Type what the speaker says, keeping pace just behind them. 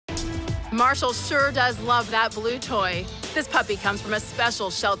Marshall sure does love that blue toy. This puppy comes from a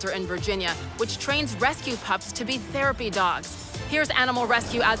special shelter in Virginia, which trains rescue pups to be therapy dogs. Here's animal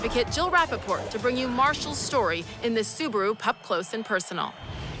rescue advocate Jill Rappaport to bring you Marshall's story in this Subaru Pup Close and Personal.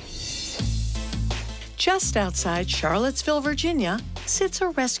 Just outside Charlottesville, Virginia, sits a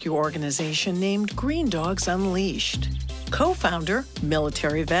rescue organization named Green Dogs Unleashed. Co-founder,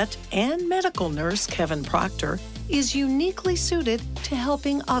 military vet, and medical nurse Kevin Proctor is uniquely suited to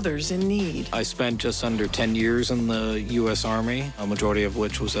helping others in need. I spent just under 10 years in the U.S. Army, a majority of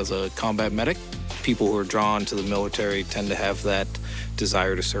which was as a combat medic. People who are drawn to the military tend to have that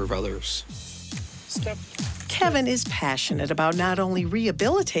desire to serve others. Kevin is passionate about not only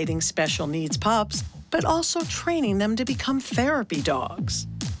rehabilitating special needs pups, but also training them to become therapy dogs.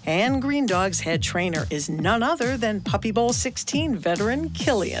 And Green Dog's head trainer is none other than Puppy Bowl 16 veteran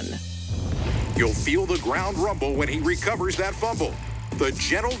Killian. You'll feel the ground rumble when he recovers that fumble. The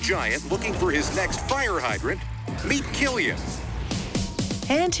gentle giant looking for his next fire hydrant. Meet Killian.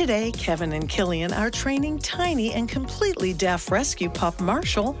 And today, Kevin and Killian are training tiny and completely deaf rescue pup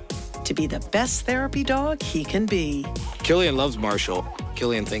Marshall to be the best therapy dog he can be. Killian loves Marshall.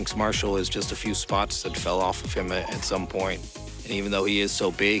 Killian thinks Marshall is just a few spots that fell off of him at some point. And even though he is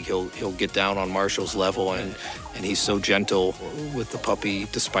so big, he'll get down on Marshall's level, and he's so gentle with the puppy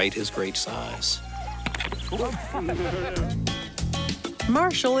despite his great size.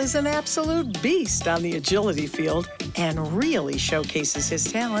 Marshall is an absolute beast on the agility field and really showcases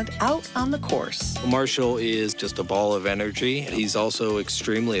his talent out on the course. Marshall is just a ball of energy. He's also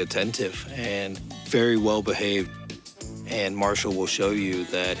extremely attentive and very well behaved. And Marshall will show you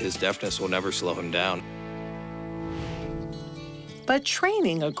that his deafness will never slow him down. But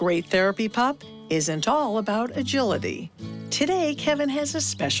training a great therapy pup isn't all about agility. Today, Kevin has a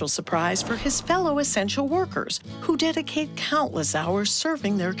special surprise for his fellow essential workers who dedicate countless hours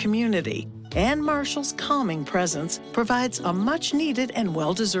serving their community. And Marshall's calming presence provides a much-needed and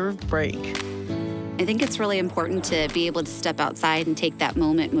well-deserved break. I think it's really important to be able to step outside and take that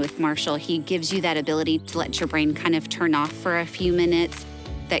moment with Marshall. He gives you that ability to let your brain kind of turn off for a few minutes.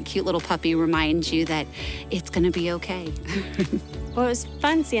 That cute little puppy reminds you that it's gonna be okay. Well, it was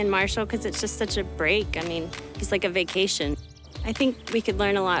fun seeing Marshall because it's just such a break. I mean, he's like a vacation. I think we could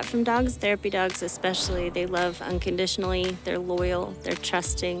learn a lot from dogs, therapy dogs especially. They love unconditionally, they're loyal, they're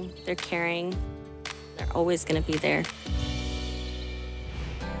trusting, they're caring. They're always gonna be there.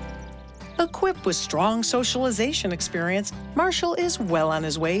 Equipped with strong socialization experience, Marshall is well on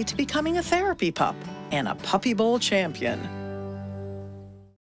his way to becoming a therapy pup and a Puppy Bowl champion.